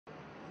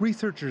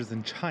Researchers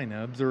in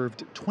China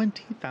observed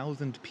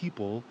 20,000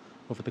 people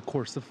over the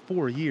course of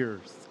 4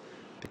 years.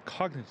 Their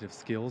cognitive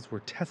skills were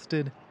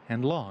tested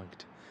and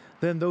logged.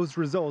 Then those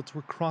results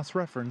were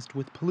cross-referenced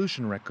with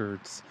pollution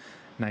records: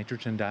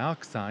 nitrogen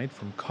dioxide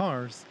from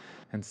cars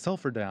and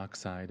sulfur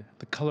dioxide,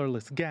 the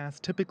colorless gas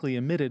typically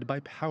emitted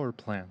by power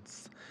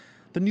plants.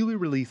 The newly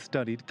released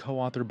study,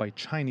 co-authored by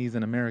Chinese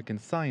and American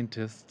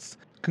scientists,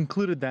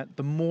 concluded that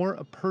the more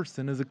a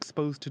person is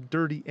exposed to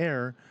dirty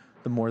air,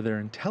 the more their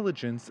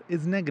intelligence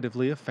is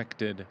negatively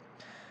affected.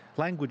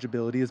 Language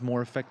ability is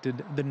more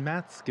affected than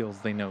math skills,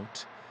 they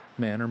note.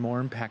 Men are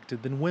more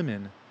impacted than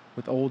women,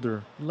 with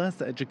older,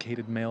 less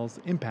educated males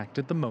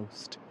impacted the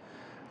most.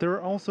 There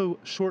are also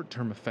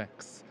short-term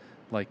effects,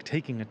 like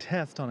taking a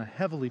test on a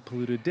heavily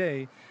polluted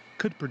day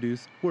could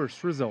produce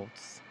worse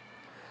results.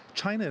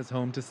 China is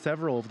home to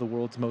several of the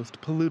world's most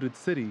polluted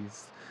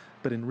cities,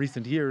 but in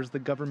recent years the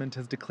government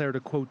has declared a,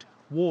 quote,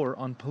 war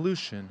on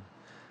pollution.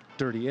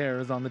 Dirty air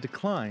is on the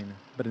decline,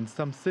 but in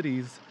some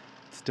cities,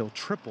 it's still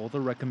triple the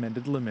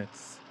recommended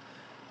limits.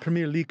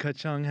 Premier Li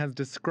Keqiang has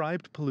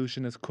described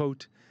pollution as,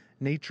 quote,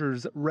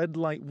 nature's red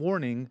light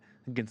warning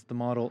against the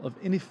model of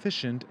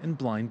inefficient and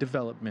blind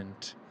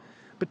development.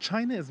 But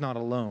China is not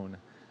alone,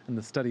 and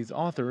the study's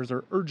authors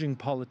are urging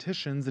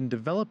politicians in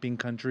developing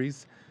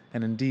countries,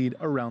 and indeed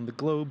around the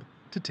globe,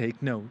 to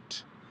take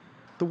note.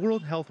 The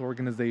World Health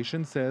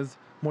Organization says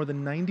more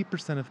than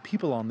 90% of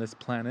people on this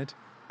planet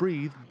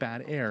breathe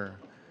bad air.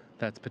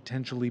 That's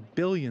potentially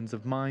billions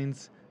of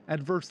minds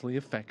adversely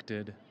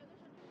affected.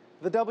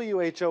 The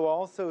WHO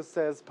also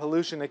says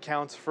pollution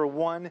accounts for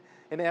 1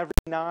 in every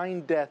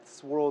 9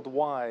 deaths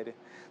worldwide.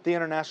 The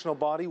international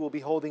body will be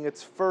holding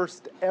its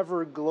first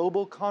ever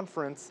global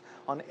conference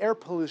on air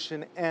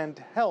pollution and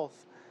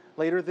health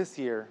later this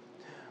year.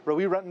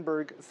 Roee,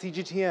 Ruttenberg,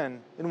 CGTN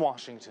in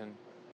Washington.